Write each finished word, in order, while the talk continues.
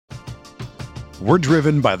We're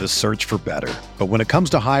driven by the search for better. But when it comes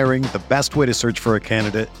to hiring, the best way to search for a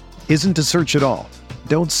candidate isn't to search at all.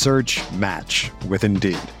 Don't search, match with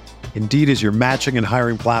Indeed. Indeed is your matching and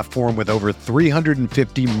hiring platform with over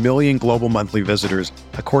 350 million global monthly visitors,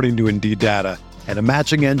 according to Indeed data, and a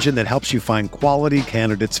matching engine that helps you find quality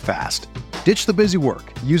candidates fast. Ditch the busy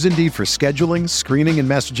work. Use Indeed for scheduling, screening, and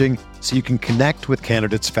messaging so you can connect with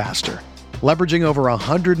candidates faster. Leveraging over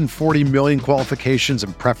 140 million qualifications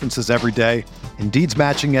and preferences every day, Indeed's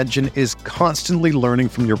matching engine is constantly learning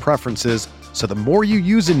from your preferences, so the more you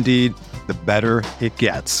use Indeed, the better it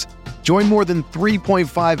gets. Join more than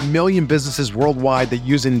 3.5 million businesses worldwide that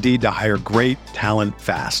use Indeed to hire great talent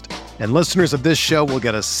fast. And listeners of this show will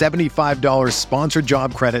get a $75 sponsored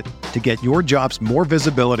job credit to get your jobs more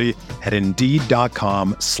visibility at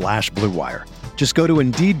Indeed.com/Blue Wire. Just go to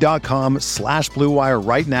Indeed.com/Blue Wire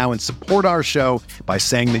right now and support our show by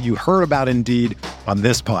saying that you heard about Indeed on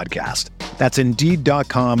this podcast. That's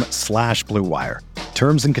Indeed.com/Blue Wire.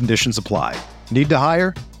 Terms and conditions apply. Need to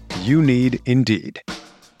hire? You need Indeed.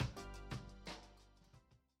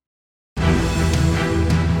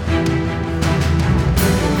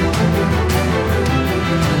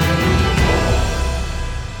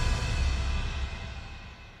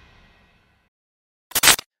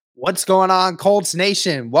 What's going on, Colts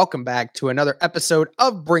Nation? Welcome back to another episode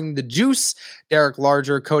of Bring the Juice. Derek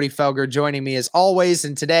Larger, Cody Felger joining me as always,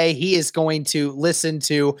 and today he is going to listen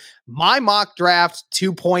to my mock draft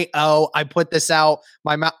 2.0. I put this out,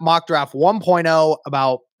 my mock draft 1.0,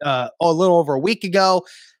 about a little over a week ago,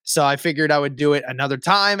 so I figured I would do it another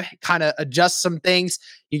time, kind of adjust some things.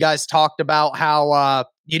 You guys talked about how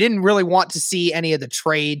you didn't really want to see any of the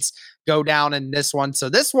trades go down in this one. So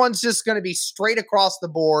this one's just going to be straight across the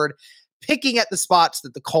board, picking at the spots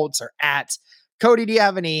that the Colts are at. Cody, do you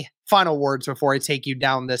have any final words before I take you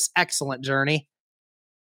down this excellent journey?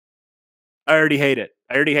 I already hate it.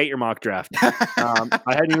 I already hate your mock draft. I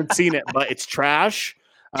hadn't even seen it, but it's trash.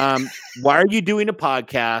 Why are you doing a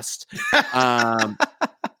podcast?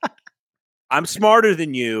 I'm smarter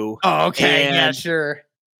than you. Oh, okay. Yeah, sure.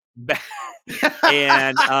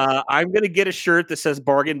 And I'm going to get a shirt that says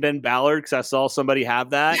Bargain Ben Ballard because I saw somebody have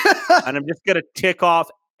that. And I'm just going to tick off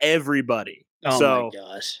everybody. Oh, my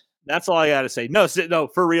gosh. That's all I got to say. No,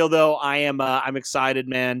 for real, though, I'm excited,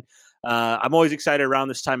 man. I'm always excited around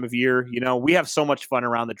this time of year. You know, we have so much fun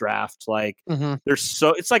around the draft. Like,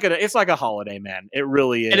 it's like a holiday, man. It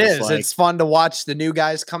really is. It is. Like, it's fun to watch the new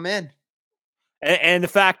guys come in. And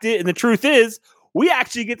the truth is, we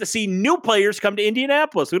actually get to see new players come to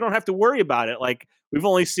Indianapolis. We don't have to worry about it. Like, we've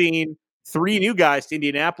only seen 3 new guys to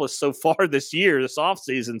Indianapolis so far this year, this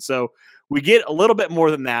offseason. So we get a little bit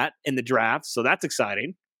more than that in the draft. So that's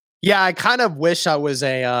exciting. Yeah, I kind of wish I was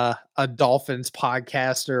a Dolphins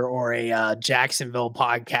podcaster or a Jacksonville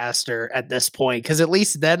podcaster at this point, because at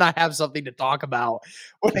least then I have something to talk about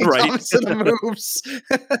when it comes to the moves.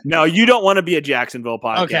 No, you don't want to be a Jacksonville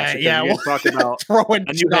podcaster. Okay, yeah, we'll talk about throwing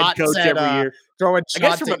a new head coach every year. Throwing I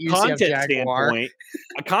guess shots from at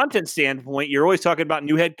a content standpoint, you're always talking about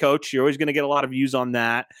new head coach. You're always going to get a lot of views on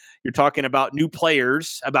that. You're talking about new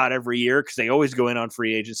players about every year because they always go in on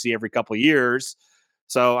free agency every couple of years.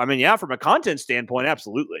 So, I mean, yeah, from a content standpoint,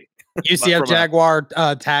 absolutely. UCF Jaguar,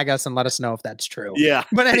 tag us and let us know if that's true. Yeah.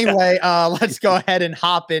 But anyway, let's go ahead and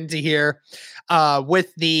hop into here.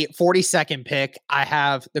 With the 42nd pick, I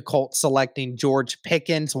have the Colts selecting George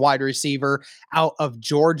Pickens, wide receiver out of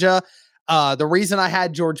Georgia. The reason I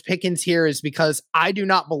had George Pickens here is because I do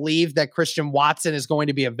not believe that Christian Watson is going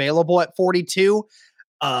to be available at 42.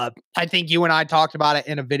 I think you and I talked about it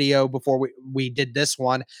in a video before we did this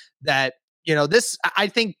one, that I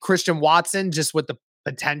think Christian Watson, just with the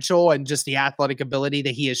potential and just the athletic ability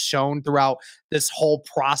that he has shown throughout this whole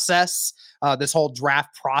process, this whole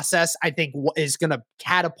draft process, I think is going to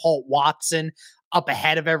catapult Watson up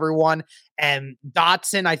ahead of everyone. And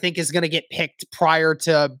Dotson, I think, is going to get picked prior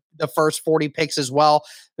to the first 40 picks as well.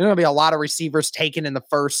 There's going to be a lot of receivers taken in the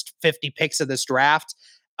first 50 picks of this draft.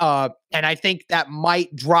 And I think that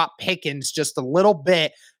might drop Pickens just a little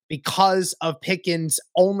bit, because of Pickens'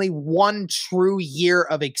 only one true year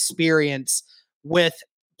of experience with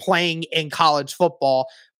playing in college football.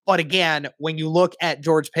 But again, when you look at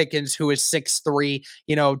George Pickens, who is 6'3",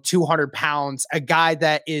 200 pounds, a guy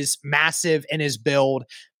that is massive in his build,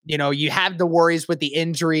 you have the worries with the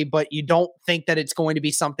injury, but you don't think that it's going to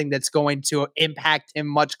be something that's going to impact him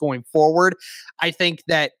much going forward. I think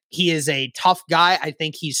that he is a tough guy. I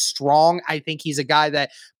think he's strong. I think he's a guy that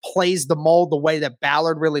plays the mold the way that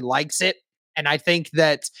Ballard really likes it. And I think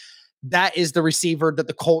that is the receiver that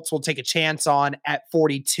the Colts will take a chance on at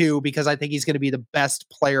 42, because I think he's going to be the best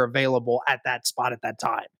player available at that spot at that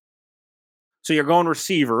time. So you're going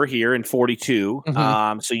receiver here in 42.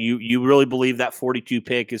 So you really believe that 42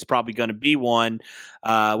 pick is probably going to be one,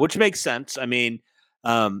 which makes sense. I mean,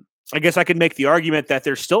 I guess I could make the argument that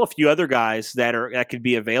there's still a few other guys that could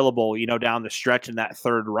be available, down the stretch in that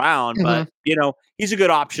third round. But he's a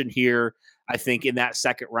good option here. I think in that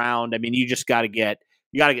second round. I mean, you just got to get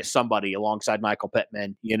somebody alongside Michael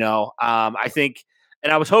Pittman. I think.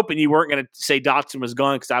 And I was hoping you weren't going to say Dotson was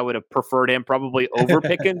going because I would have preferred him probably over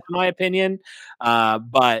Pickens, in my opinion.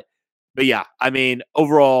 But yeah, I mean,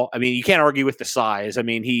 overall, I mean, you can't argue with the size. I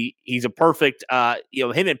mean, he's a perfect,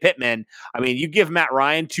 him and Pittman. I mean, you give Matt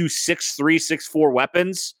Ryan 2 6'3", 6'4"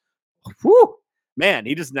 weapons. Whew, man,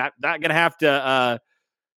 he just not going to have to.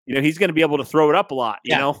 He's going to be able to throw it up a lot.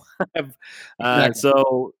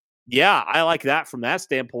 So. Yeah, I like that from that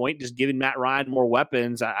standpoint, just giving Matt Ryan more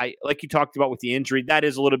weapons. I like you talked about with the injury, that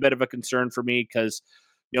is a little bit of a concern for me because,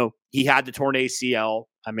 he had the torn ACL.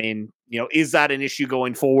 I mean, is that an issue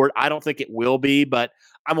going forward? I don't think it will be, but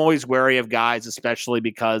I'm always wary of guys, especially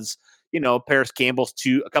because, Paris Campbell's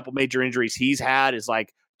a couple major injuries he's had is like,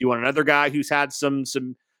 do you want another guy who's had some,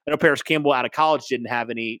 I know Paris Campbell out of college didn't have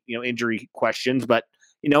any, injury questions, but,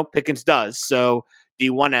 Pickens does. So, do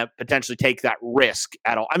you want to potentially take that risk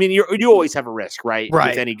at all? I mean, you always have a risk, right?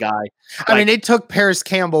 With any guy. I mean, it took Paris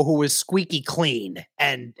Campbell, who was squeaky clean,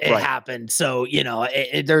 and it happened. So,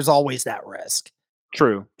 there's always that risk.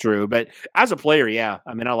 True. But as a player, yeah.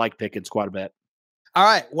 I mean, I like Pickens quite a bit. All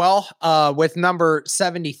right. Well, with number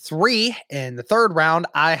 73 in the third round,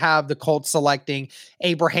 I have the Colts selecting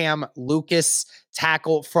Abraham Lucas,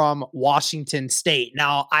 tackle from Washington State.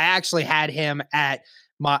 Now, I actually had him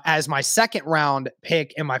as my second round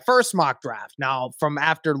pick in my first mock draft. Now, from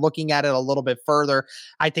after looking at it a little bit further,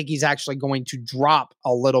 I think he's actually going to drop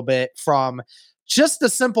a little bit from just the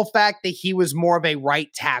simple fact that he was more of a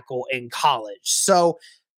right tackle in college. So,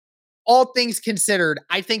 all things considered,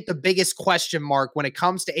 I think the biggest question mark when it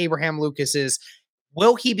comes to Abraham Lucas is,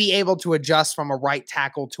 will he be able to adjust from a right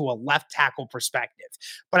tackle to a left tackle perspective?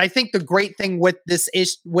 But I think the great thing with this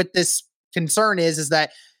concern is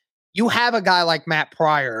that you have a guy like Matt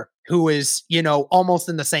Pryor who is, almost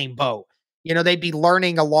in the same boat. They'd be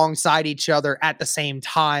learning alongside each other at the same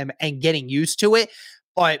time and getting used to it.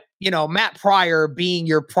 But, Matt Pryor being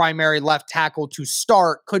your primary left tackle to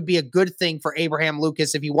start could be a good thing for Abraham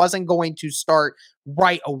Lucas if he wasn't going to start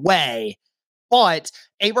right away. But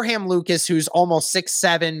Abraham Lucas, who's almost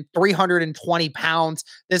 6'7", 320 pounds,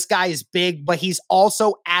 this guy is big, but he's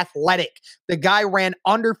also athletic. The guy ran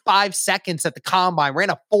under 5 seconds at the combine, ran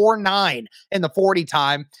a 4.9 in the 40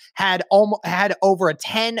 time, had over a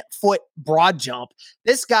 10-foot broad jump.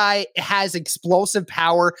 This guy has explosive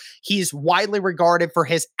power. He's widely regarded for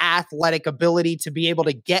his athletic ability to be able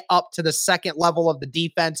to get up to the second level of the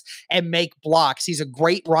defense and make blocks. He's a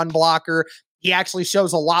great run blocker. He actually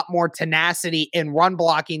shows a lot more tenacity in run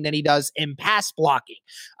blocking than he does in pass blocking.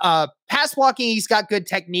 Pass blocking, he's got good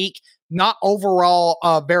technique, not overall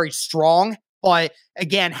very strong, but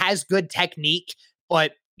again, has good technique,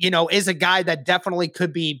 but is a guy that definitely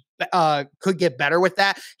could get better with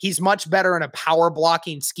that. He's much better in a power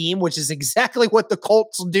blocking scheme, which is exactly what the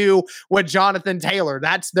Colts do with Jonathan Taylor.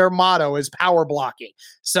 That's their motto, is power blocking.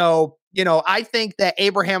 So, I think that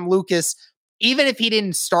Abraham Lucas, even if he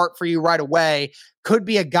didn't start for you right away, could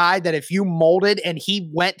be a guy that if you molded and he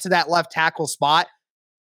went to that left tackle spot,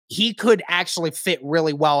 he could actually fit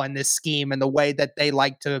really well in this scheme and the way that they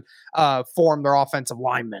like to form their offensive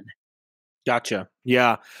linemen. Gotcha.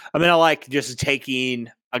 Yeah. I mean, I like just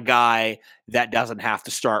taking a guy that doesn't have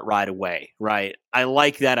to start right away, right? I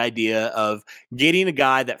like that idea of getting a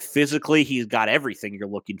guy that physically he's got everything you're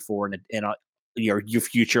looking for in your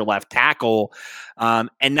future left tackle, and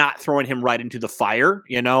not throwing him right into the fire,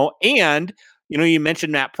 and, you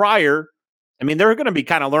mentioned Matt Pryor. I mean, they're going to be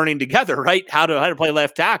kind of learning together, right? How to play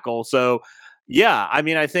left tackle. So yeah, I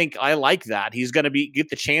mean, I think I like that. He's going to get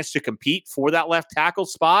the chance to compete for that left tackle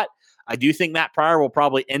spot. I do think Matt Pryor will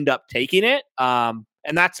probably end up taking it.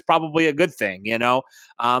 And that's probably a good thing,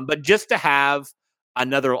 but just to have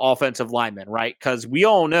another offensive lineman, right? Because we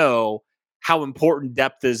all know how important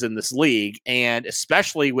depth is in this league. And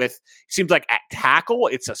especially it seems like at tackle,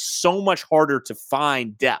 it's so much harder to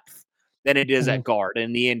find depth than it is at guard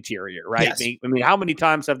and the interior, right? Yes. I mean, how many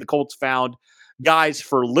times have the Colts found guys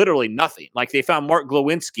for literally nothing? Like they found Mark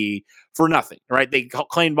Glowinski for nothing, right? They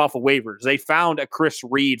claimed off of waivers. They found a Chris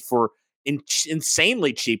Reed for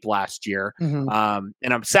insanely cheap last year. And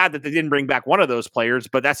I'm sad that they didn't bring back one of those players,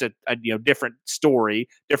 but that's a different story,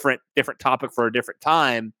 different topic for a different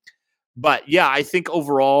time. But yeah, I think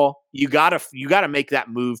overall you gotta make that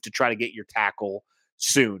move to try to get your tackle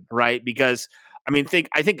soon, right? Because I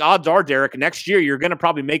think odds are, Derek, next year you're going to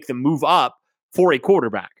probably make them move up for a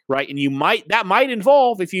quarterback, right? And that might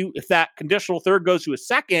involve, if that conditional third goes to a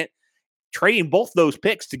second, trading both those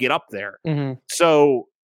picks to get up there. Mm-hmm. So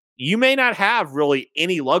you may not have really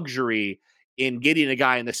any luxury in getting a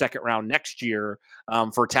guy in the second round next year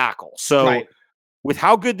for tackle. So with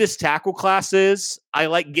how good this tackle class is, I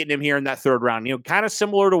like getting him here in that third round. Kind of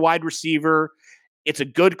similar to wide receiver. It's a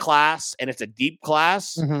good class and it's a deep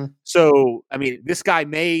class. Mm-hmm. So, this guy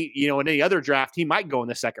may, in any other draft, he might go in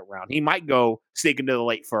the second round. He might go sneak into the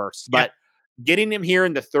late first. But getting him here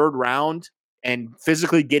in the third round and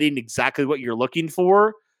physically getting exactly what you're looking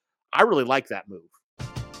for, I really like that move.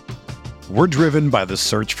 We're driven by the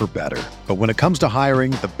search for better. But when it comes to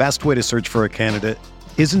hiring, the best way to search for a candidate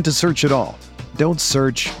isn't to search at all. Don't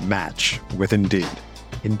search, match with Indeed.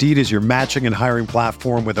 Indeed is your matching and hiring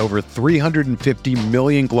platform with over 350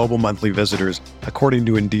 million global monthly visitors, according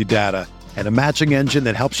to Indeed data, and a matching engine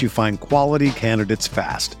that helps you find quality candidates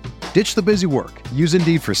fast. Ditch the busy work. Use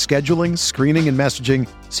Indeed for scheduling, screening, and messaging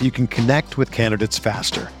so you can connect with candidates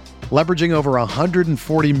faster. Leveraging over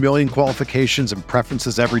 140 million qualifications and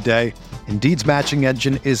preferences every day, Indeed's matching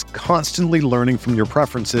engine is constantly learning from your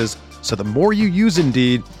preferences, so the more you use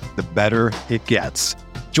Indeed, the better it gets.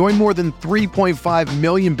 Join more than 3.5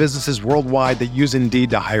 million businesses worldwide that use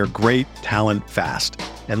Indeed to hire great talent fast.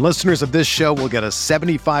 And listeners of this show will get a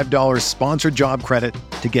 $75 sponsored job credit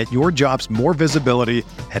to get your jobs more visibility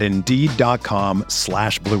at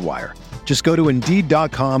Indeed.com/Blue Wire. Just go to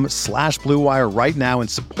Indeed.com/Blue Wire right now and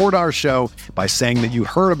support our show by saying that you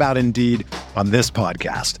heard about Indeed on this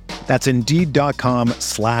podcast. That's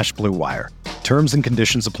Indeed.com/Blue Wire. Terms and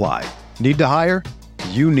conditions apply. Need to hire?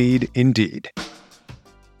 You need Indeed.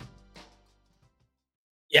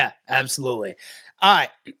 Yeah, absolutely. All right.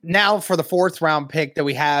 Now for the fourth round pick that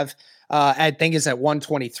we have, I think is at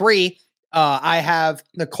 123. I have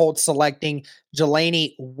the Colts selecting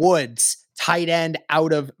Jelani Woods, tight end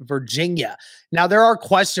out of Virginia. Now, there are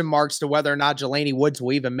question marks to whether or not Jelani Woods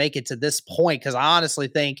will even make it to this point, because I honestly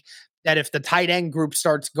think that if the tight end group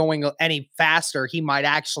starts going any faster, he might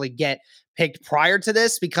actually get picked prior to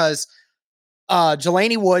this, because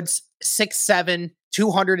Jelani Woods, 6'7",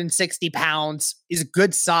 260 pounds, is a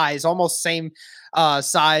good size, almost same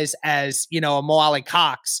size as, a Mo Alley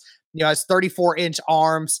Cox. Has 34-inch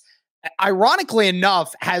arms. Ironically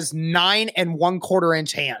enough, has 9 1/4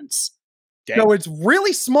 inch hands. Dang. So it's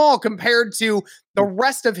really small compared to the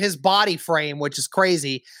rest of his body frame, which is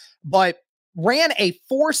crazy, but ran a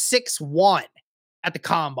 4.61 at the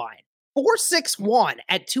combine. 4.61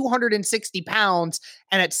 at 260 pounds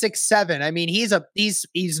and at 6'7".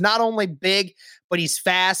 He's not only big, but he's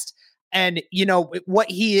fast. And, what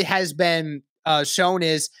he has been shown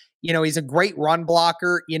is, he's a great run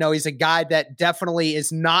blocker. He's a guy that definitely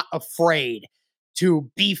is not afraid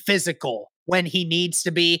to be physical when he needs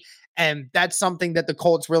to be. And that's something that the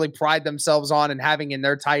Colts really pride themselves on, and having in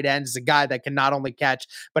their tight ends is a guy that can not only catch,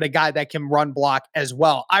 but a guy that can run block as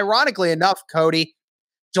well. Ironically enough, Cody,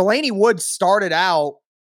 Jelani Woods started out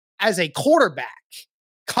as a quarterback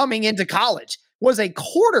coming into college, was a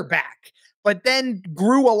quarterback, but then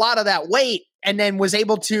grew a lot of that weight and then was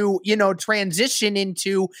able to, transition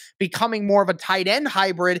into becoming more of a tight end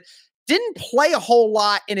hybrid. Didn't play a whole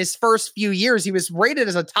lot in his first few years. He was rated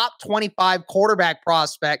as a top 25 quarterback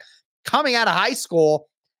prospect coming out of high school,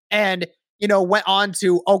 and, went on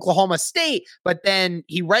to Oklahoma State, but then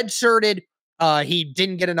he redshirted. He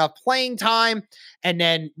didn't get enough playing time, and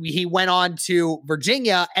then he went on to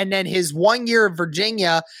Virginia, and then his 1 year of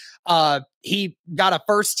Virginia, he got a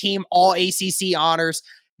first team all ACC honors,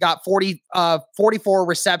 got 44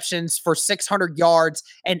 receptions for 600 yards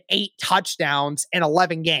and 8 touchdowns in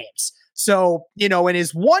 11 games. So, in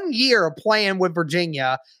his 1 year of playing with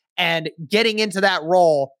Virginia and getting into that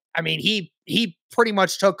role, he pretty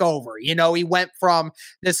much took over. He went from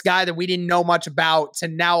this guy that we didn't know much about to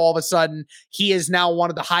now all of a sudden he is now one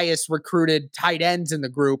of the highest recruited tight ends in the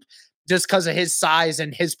group just because of his size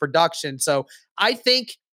and his production. So I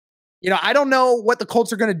think, I don't know what the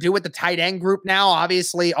Colts are going to do with the tight end group now.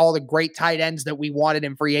 Obviously, all the great tight ends that we wanted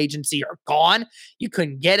in free agency are gone. You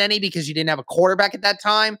couldn't get any because you didn't have a quarterback at that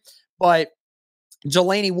time. But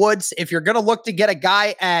Jelani Woods, if you're going to look to get a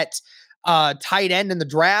guy at tight end in the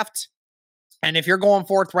draft, and if you're going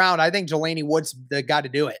fourth round, I think Jelani Woods the guy to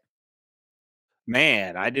do it.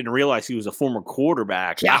 Man, I didn't realize he was a former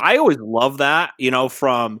quarterback. Yeah. I always love that,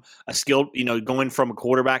 from a skill, going from a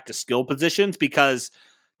quarterback to skill positions, because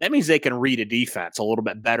that means they can read a defense a little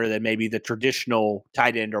bit better than maybe the traditional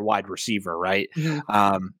tight end or wide receiver, right?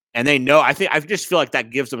 Mm-hmm. And they know, I just feel like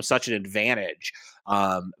that gives them such an advantage.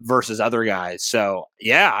 versus other guys. So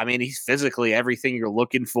yeah, I mean, he's physically everything you're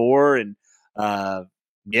looking for. And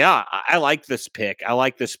yeah, I like this pick. I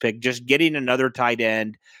like this pick. Just getting another tight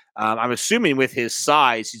end. I'm assuming with his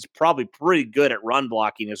size, he's probably pretty good at run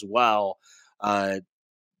blocking as well.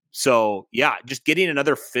 So yeah, just getting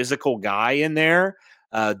another physical guy in there,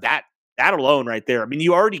 that alone right there. I mean,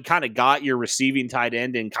 you already kind of got your receiving tight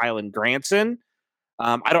end in Kylen Granson.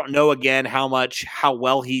 I don't know again how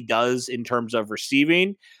well he does in terms of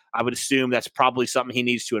receiving. I would assume that's probably something he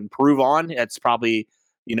needs to improve on. That's probably,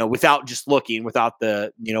 without just looking, without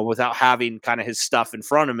having kind of his stuff in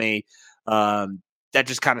front of me. That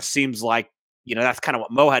just kind of seems like, that's kind of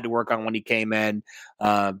what Mo had to work on when he came in,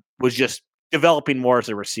 was just developing more as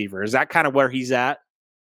a receiver. Is that kind of where he's at?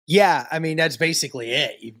 Yeah, I mean, that's basically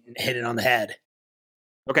it. You hit it on the head.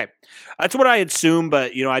 Okay. That's what I assumed,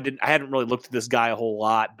 but I hadn't really looked at this guy a whole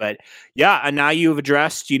lot, but yeah. And now you've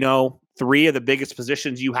addressed, three of the biggest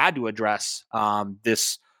positions you had to address,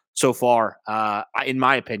 this so far, in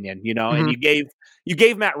my opinion, and you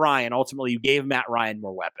gave Matt Ryan, ultimately you gave Matt Ryan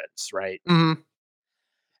more weapons, right? Mm-hmm.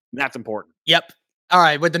 And that's important. Yep. All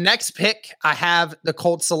right. With the next pick, I have the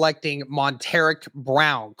Colts selecting Montaric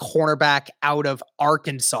Brown, cornerback out of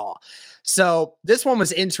Arkansas. So this one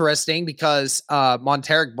was interesting because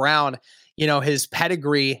Montaric Brown, his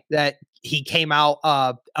pedigree that he came out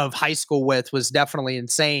of high school with was definitely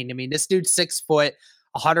insane. I mean, this dude's 6 foot,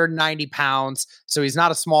 190 pounds. So he's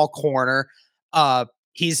not a small corner.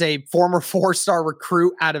 He's a former 4-star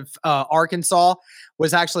recruit out of Arkansas,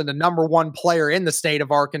 was actually the number 1 player in the state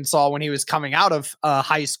of Arkansas when he was coming out of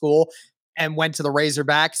high school and went to the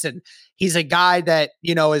Razorbacks. And he's a guy that,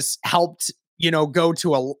 has helped, go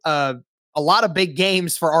to a lot of big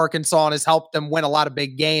games for Arkansas and has helped them win a lot of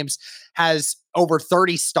big games, has over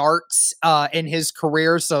 30 starts in his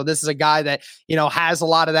career. So this is a guy that, has a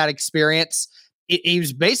lot of that experience. He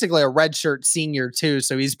was basically a redshirt senior too.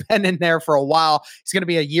 So he's been in there for a while. He's going to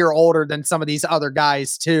be a year older than some of these other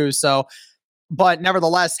guys too. So, but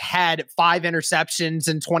nevertheless had 5 interceptions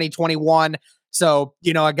in 2021. So,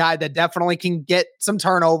 a guy that definitely can get some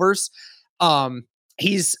turnovers.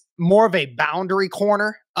 He's more of a boundary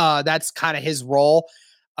corner. That's kind of his role.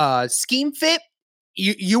 Scheme fit,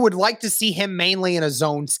 you would like to see him mainly in a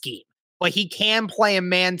zone scheme, but he can play a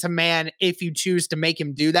man-to-man if you choose to make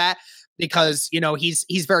him do that, because,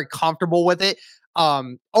 he's very comfortable with it.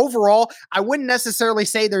 Overall, I wouldn't necessarily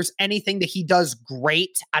say there's anything that he does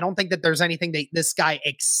great. I don't think that there's anything that this guy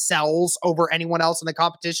excels over anyone else in the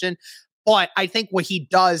competition. But I think what he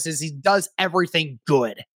does is he does everything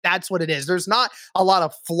good. That's what it is. There's not a lot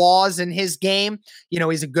of flaws in his game.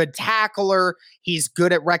 He's a good tackler. He's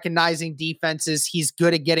good at recognizing defenses. He's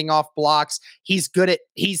good at getting off blocks. He's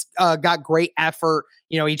got great effort.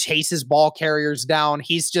 He chases ball carriers down.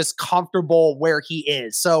 He's just comfortable where he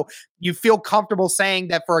is. So you feel comfortable saying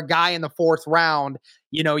that for a guy in the 4th round,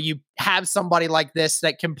 you have somebody like this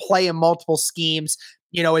that can play in multiple schemes.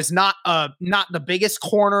 Is not the biggest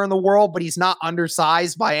corner in the world, but he's not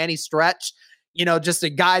undersized by any stretch. Just a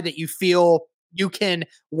guy that you feel you can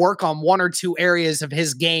work on 1 or 2 areas of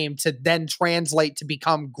his game to then translate to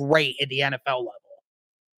become great at the NFL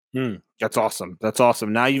level. That's awesome. That's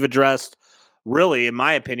awesome. Now you've addressed, really, in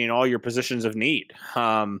my opinion, all your positions of need.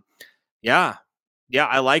 Yeah,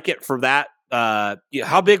 I like it for that.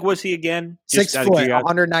 How big was he again? 6 foot,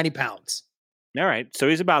 190 pounds. All right. So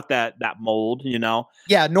he's about that mold,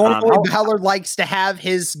 Yeah, normally Ballard likes to have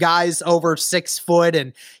his guys over 6 foot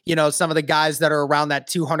and, some of the guys that are around that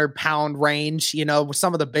 200-pound range,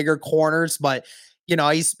 some of the bigger corners, but,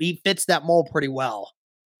 he fits that mold pretty well.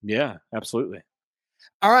 Yeah, absolutely.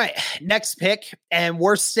 All right, next pick, and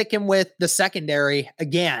we're sticking with the secondary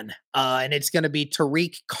again, and it's going to be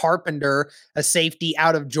Tariq Carpenter, a safety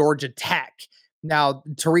out of Georgia Tech. Now,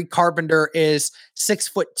 Tariq Carpenter is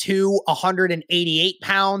 6'2", 188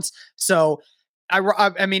 pounds. So,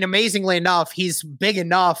 I mean, amazingly enough, he's big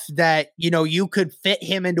enough that, you could fit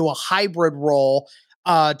him into a hybrid role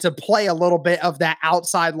to play a little bit of that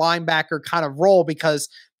outside linebacker kind of role because,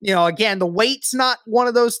 again, the weight's not one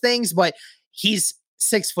of those things, but he's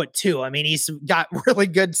 6'2". I mean, he's got really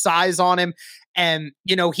good size on him. And,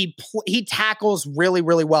 he tackles really,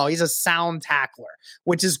 really well. He's a sound tackler,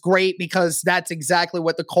 which is great because that's exactly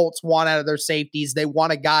what the Colts want out of their safeties. They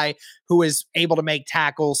want a guy who is able to make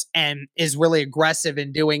tackles and is really aggressive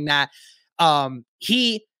in doing that.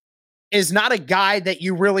 He is not a guy that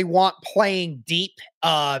you really want playing deep.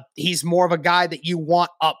 He's more of a guy that you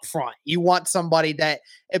want up front. You want somebody that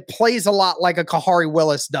it plays a lot like a Kahari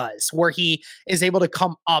Willis does, where he is able to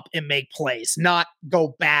come up and make plays, not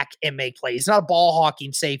go back and make plays. He's not a ball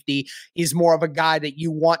hawking safety. He's more of a guy that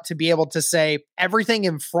you want to be able to say everything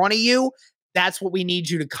in front of you, that's what we need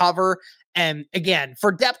you to cover. And again,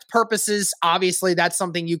 for depth purposes, obviously that's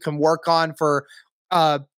something you can work on for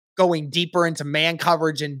going deeper into man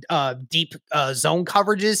coverage and deep zone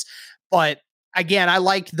coverages. But again, I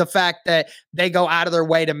like the fact that they go out of their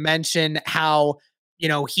way to mention how,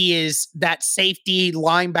 he is that safety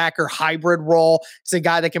linebacker hybrid role. It's a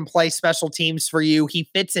guy that can play special teams for you. He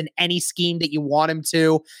fits in any scheme that you want him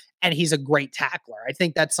to, and he's a great tackler. I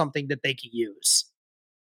think that's something that they could use.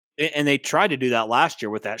 And they tried to do that last year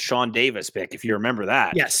with that Sean Davis pick, if you remember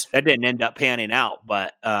that. Yes. That didn't end up panning out.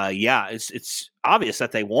 But it's obvious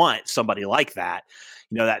that they want somebody like that,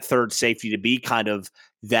 that third safety to be kind of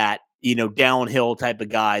that, downhill type of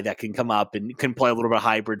guy that can come up and can play a little bit of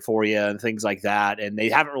hybrid for you and things like that. And they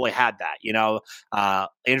haven't really had that,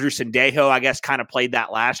 Andrew Sendejo, I guess, kind of played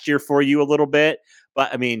that last year for you a little bit.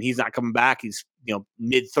 But, I mean, he's not coming back. He's,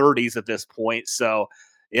 mid-30s at this point. So,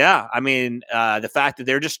 yeah, I mean, the fact that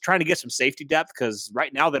they're just trying to get some safety depth, because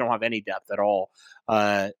right now they don't have any depth at all.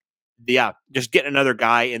 Just getting another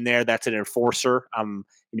guy in there that's an enforcer,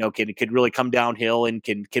 could really come downhill and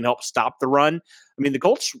can help stop the run. I mean, the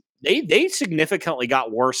Colts, they significantly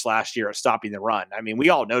got worse last year at stopping the run. I mean, we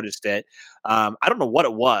all noticed it. I don't know what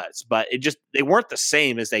it was, but they weren't the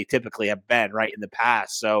same as they typically have been right in the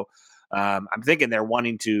past. So I'm thinking they're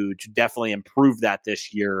wanting to definitely improve that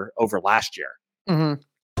this year over last year. Mm-hmm.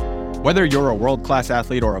 Whether you're a world-class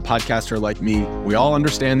athlete or a podcaster like me, we all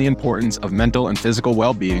understand the importance of mental and physical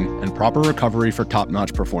well-being and proper recovery for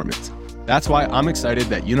top-notch performance. That's why I'm excited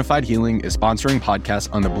that Unified Healing is sponsoring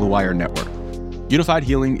podcasts on the Blue Wire Network. Unified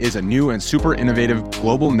Healing is a new and super innovative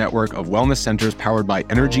global network of wellness centers powered by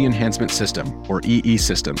Energy Enhancement System, or EE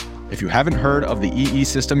System. If you haven't heard of the EE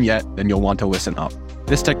System yet, then you'll want to listen up.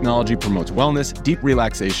 This technology promotes wellness, deep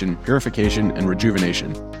relaxation, purification, and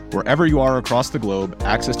rejuvenation. Wherever you are across the globe,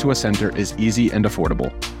 access to a center is easy and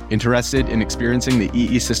affordable. Interested in experiencing the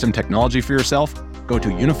EE System technology for yourself? Go to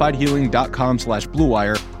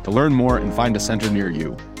unifiedhealing.com/bluewire to learn more and find a center near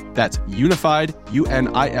you. That's unified,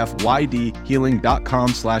 UNIFYD,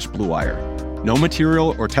 healing.com/bluewire. No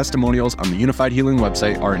material or testimonials on the Unified Healing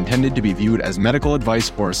website are intended to be viewed as medical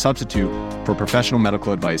advice or a substitute for professional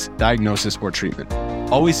medical advice, diagnosis, or treatment.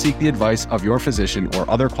 Always seek the advice of your physician or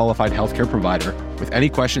other qualified healthcare provider with any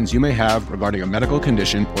questions you may have regarding a medical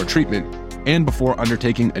condition or treatment and before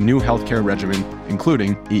undertaking a new healthcare regimen,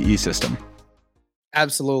 including EE System.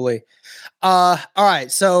 Absolutely. All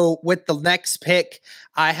right. So with the next pick,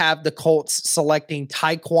 I have the Colts selecting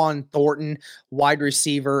Tyquan Thornton, wide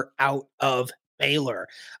receiver out of Baylor.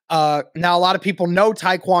 Now, a lot of people know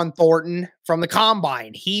Tyquan Thornton from the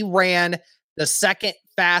Combine. He ran the second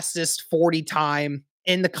fastest 40 time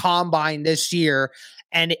in the Combine this year,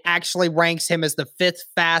 and it actually ranks him as the fifth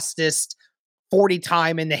fastest 40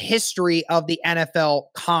 time in the history of the NFL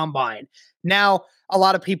Combine. Now, a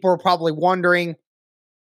lot of people are probably wondering,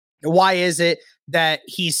 why is it that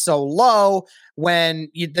he's so low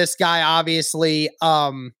when this guy obviously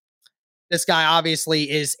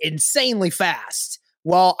is insanely fast?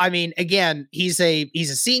 Well, I mean, again, he's a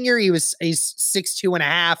senior. He's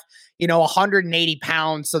 6'2.5", 180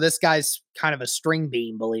 pounds. So this guy's kind of a string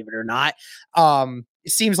bean, believe it or not.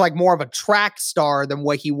 It seems like more of a track star than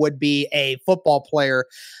what he would be a football player.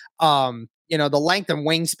 The length and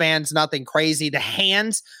wingspan's nothing crazy. The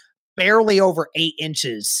hands, barely over 8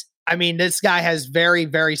 inches. I mean, this guy has very,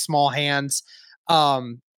 very small hands.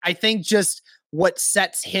 I think just what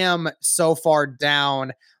sets him so far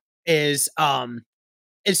down is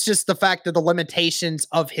it's just the fact that the limitations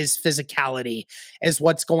of his physicality is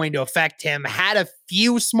what's going to affect him. Had a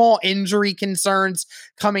few small injury concerns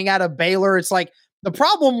coming out of Baylor. It's like the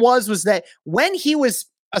problem was that when he was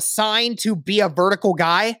assigned to be a vertical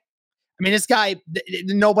guy, I mean, this guy,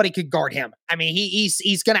 nobody could guard him. I mean,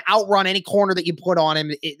 he's going to outrun any corner that you put on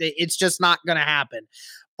him. It's just not going to happen.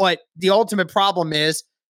 But the ultimate problem is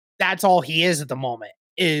that's all he is at the moment.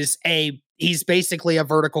 He's basically a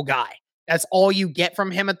vertical guy. That's all you get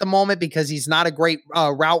from him at the moment because he's not a great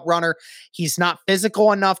route runner. He's not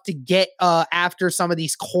physical enough to get after some of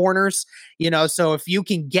these corners. So if you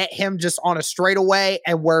can get him just on a straightaway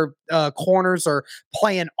and where corners are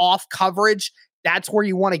playing off coverage, that's where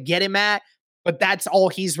you want to get him at, but that's all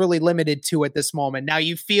he's really limited to at this moment. Now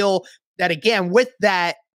you feel that again, with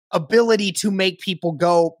that, ability to make people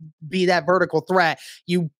go be that vertical threat.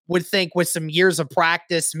 You would think with some years of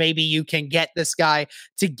practice, maybe you can get this guy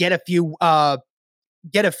to get a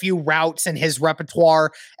few routes in his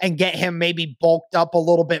repertoire and get him maybe bulked up a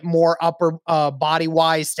little bit more upper body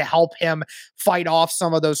wise to help him fight off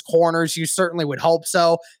some of those corners. You certainly would hope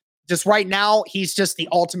so. Just right now, he's just the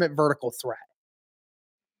ultimate vertical threat.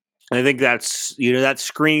 I think that's, that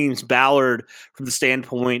screams Ballard from the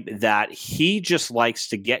standpoint that he just likes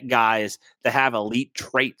to get guys that have elite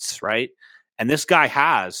traits, right? And this guy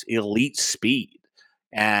has elite speed.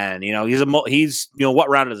 And, he's what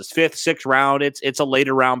round is this? 5th, 6th round? It's a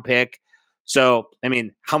later round pick. So, I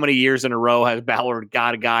mean, how many years in a row has Ballard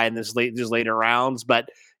got a guy in these later rounds? But,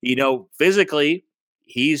 physically,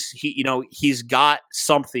 he's got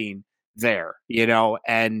something there,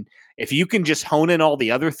 and if you can just hone in all the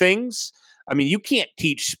other things, I mean, you can't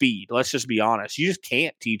teach speed. Let's just be honest. You just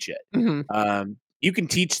can't teach it. Mm-hmm. You can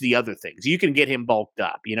teach the other things. You can get him bulked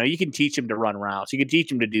up. You can teach him to run routes. You can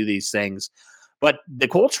teach him to do these things. But the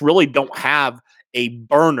Colts really don't have a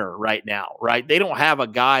burner right now, right? They don't have a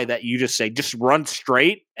guy that you just say, just run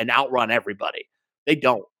straight and outrun everybody. They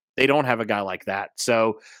don't. They don't have a guy like that.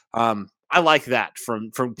 So I like that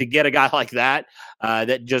from to get a guy like that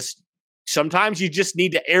that just sometimes you just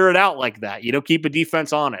need to air it out like that. Keep a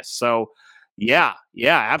defense honest. So yeah,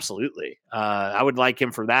 absolutely. I would like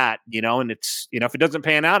him for that. And it's if it doesn't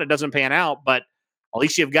pan out, it doesn't pan out. But at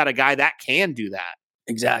least you've got a guy that can do that.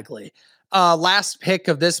 Exactly. Last pick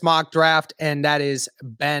of this mock draft, and that is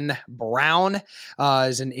Ben Brown,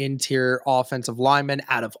 is an interior offensive lineman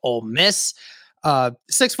out of Ole Miss.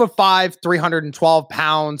 6'5", 312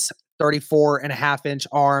 pounds, 34.5-inch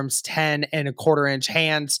arms, 10.25-inch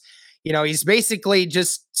hands. He's basically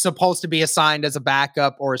just supposed to be assigned as a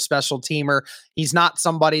backup or a special teamer. He's not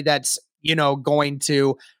somebody that's, going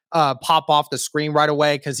to pop off the screen right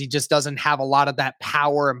away because he just doesn't have a lot of that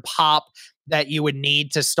power and pop that you would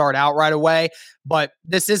need to start out right away. But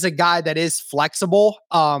this is a guy that is flexible,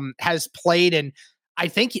 has played in, I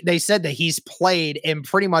think they said that he's played in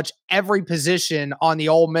pretty much every position on the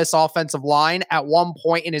Ole Miss offensive line at one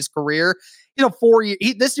point in his career.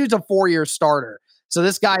 This dude's a 4-year starter. So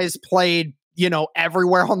this guy has played,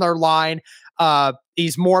 everywhere on their line.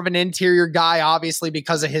 He's more of an interior guy, obviously,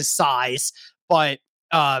 because of his size. But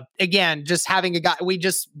again, just having a guy, we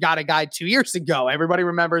just got a guy 2 years ago. Everybody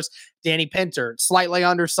remembers Danny Pinter, slightly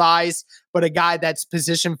undersized, but a guy that's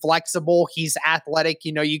position flexible. He's athletic.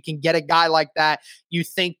 You can get a guy like that. You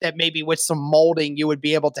think that maybe with some molding, you would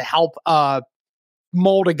be able to help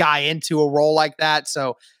mold a guy into a role like that.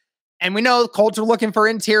 So, and we know the Colts are looking for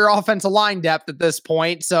interior offensive line depth at this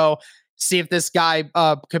point. So see if this guy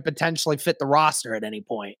could potentially fit the roster at any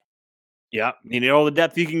point. Yeah. All the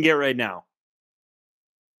depth you can get right now.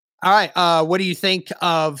 All right. What do you think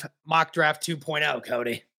of mock draft 2.0,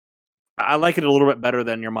 Cody? I like it a little bit better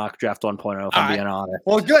than your mock draft 1.0, if I'm being honest.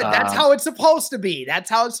 Well, good. That's how it's supposed to be.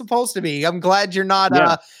 I'm glad you're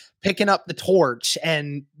not picking up the torch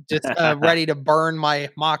and just ready to burn my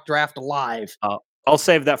mock draft alive. I'll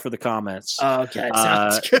save that for the comments. Okay,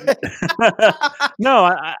 sounds good.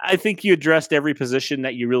 No, I think you addressed every position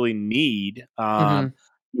that you really need.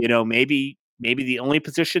 Maybe the only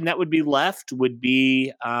position that would be left would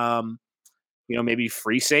be, maybe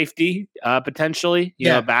free safety, potentially,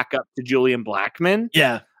 back up to Julian Blackmon.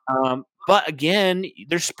 Yeah. But again,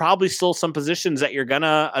 there's probably still some positions that you're going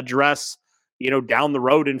to address, down the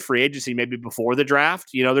road in free agency, maybe before the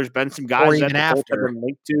draft. There's been some guys that the Colts have been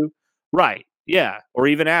linked to. Right. Yeah. Or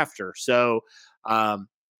even after. So, I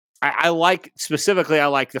like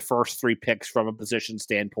the first 3 picks from a position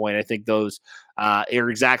standpoint. I think those are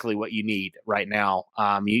exactly what you need right now.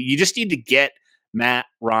 You just need to get Matt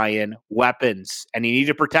Ryan weapons, and you need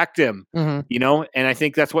to protect him. And I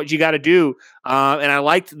think that's what you got to do. And I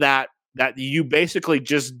liked that you basically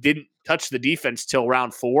just didn't touch the defense till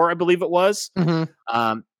round 4, I believe it was.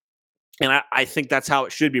 And I think that's how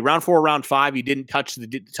it should be. Round 4, round 5, you didn't touch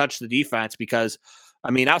the defense because,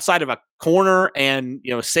 outside of a corner and,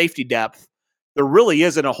 safety depth, there really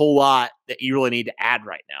isn't a whole lot that you really need to add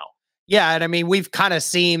right now. Yeah. And we've kind of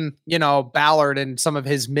seen, Ballard and some of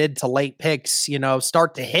his mid to late picks,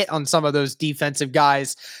 start to hit on some of those defensive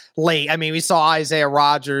guys late. We saw Isaiah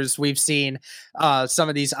Rodgers. We've seen some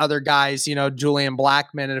of these other guys, Julian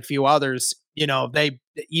Blackmon and a few others.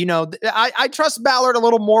 I trust Ballard a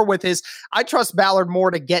little more I trust Ballard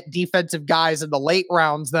more to get defensive guys in the late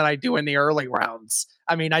rounds than I do in the early rounds.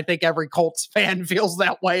 I think every Colts fan feels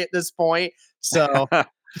that way at this point. So,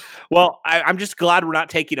 well, I'm just glad we're not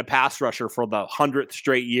taking a pass rusher for the 100th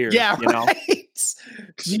straight year. Yeah, right.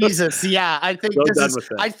 Colts. Jesus, yeah, I think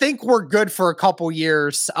I think we're good for a couple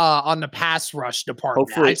years on the pass rush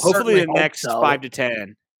department. Hopefully the next so. 5 to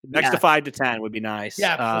 10. To 5 to 10 would be nice.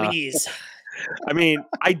 Yeah, please. I mean,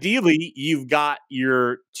 ideally, you've got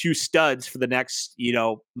your 2 studs for the next,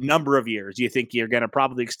 number of years. You think you're going to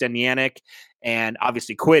probably extend Yannick and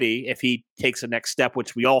obviously Kwity if he takes the next step,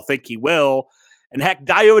 which we all think he will. And heck,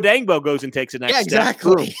 Dayo Odeyingbo goes and takes the next step.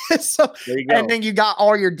 Exactly. So there you go. And then you got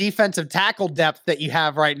all your defensive tackle depth that you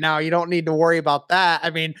have right now. You don't need to worry about that. I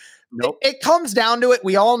mean, nope. It comes down to it.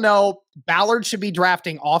 We all know Ballard should be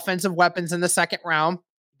drafting offensive weapons in the second round.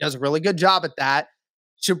 He does a really good job at that.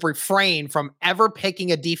 Should refrain from ever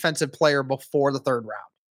picking a defensive player before the third round.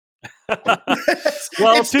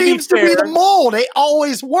 Well, it seems to be the mold. It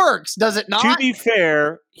always works, does it not? To be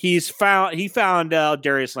fair, he found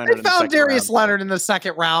Darius Leonard. He found Darius Leonard in the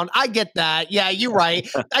second round. I get that. Yeah, you're right.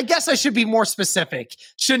 I guess I should be more specific.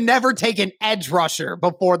 Should never take an edge rusher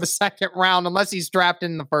before the second round unless he's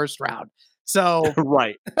drafted in the first round. So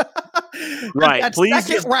right. Please,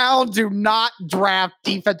 second round, do not draft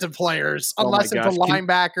defensive players unless it's a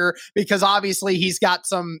linebacker, because obviously he's got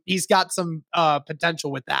some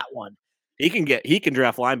potential with that one. He can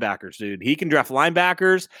draft linebackers, dude. He can draft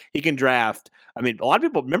limbers. He can draft. I mean, a lot of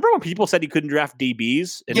people remember when people said he couldn't draft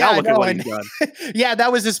DBs, and now look at what he's done. Yeah,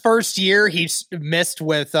 that was his first year. He missed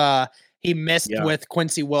with with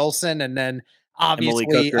Quincy Wilson, and then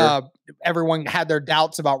obviously everyone had their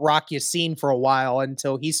doubts about Rock Yassin for a while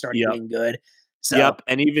until he started being good. So.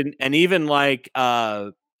 And even like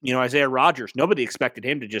Isaiah Rodgers, nobody expected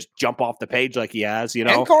him to just jump off the page like he has,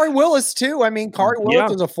 And Corey Willis too. I mean, Corey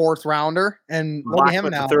Willis is a 4th rounder, and look at him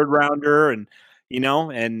now, the 3rd rounder, and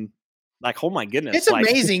and like, oh my goodness, it's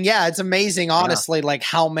amazing. Yeah, it's amazing. Honestly, like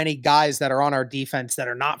how many guys that are on our defense that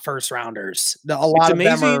are not 1st rounders. A lot of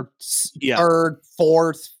them are 3rd,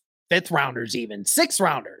 4th, 5th rounders, even 6th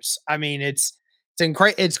rounders. I mean, it's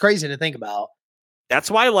crazy to think about. That's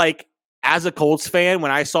why, like, as a Colts fan,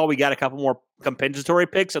 when I saw we got a couple more compensatory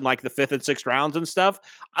picks in like the 5th and 6th rounds and stuff,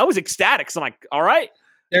 I was ecstatic. So I'm like, all right,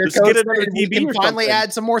 we can finally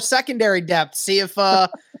add some more secondary depth. See if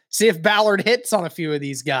Ballard hits on a few of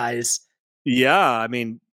these guys. Yeah, I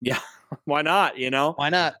mean, why not? Why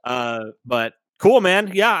not? But cool, man.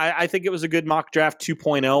 Yeah, I think it was a good mock draft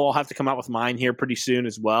 2.0. I'll have to come out with mine here pretty soon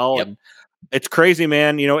as well. Yep. And it's crazy,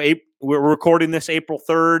 man. We're recording this April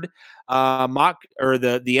 3rd.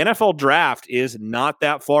 The NFL draft is not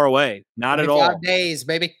that far away. Not at all. 5 days,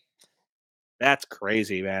 baby. That's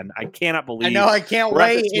crazy, man. I cannot believe. I know. I can't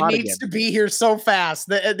wait. It needs to be here so fast.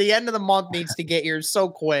 The end of the month needs to get here so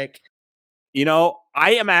quick.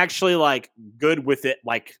 I am actually like good with it,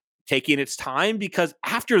 like taking its time, because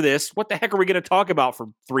after this, what the heck are we going to talk about for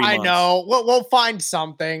 3 months? I know. We'll find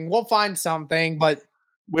something. But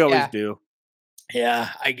we always do. Yeah,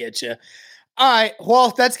 I get you. All right. Well,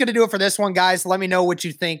 that's going to do it for this one, guys. Let me know what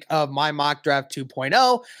you think of my mock draft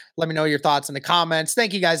 2.0. Let me know your thoughts in the comments.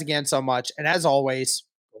 Thank you guys again so much. And as always,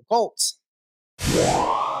 go Colts.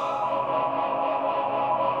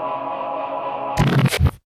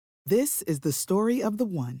 This is the story of the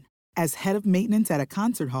one. As head of maintenance at a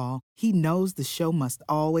concert hall, he knows the show must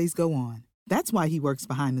always go on. That's why he works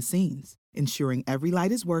behind the scenes, ensuring every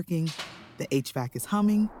light is working, the HVAC is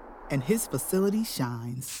humming, and his facility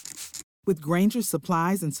shines. With Grainger's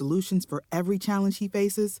supplies and solutions for every challenge he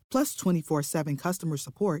faces, plus 24/7 customer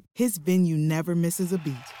support, his venue never misses a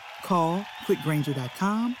beat. Call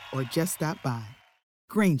quickgrainger.com or just stop by.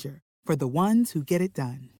 Grainger, for the ones who get it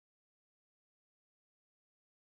done.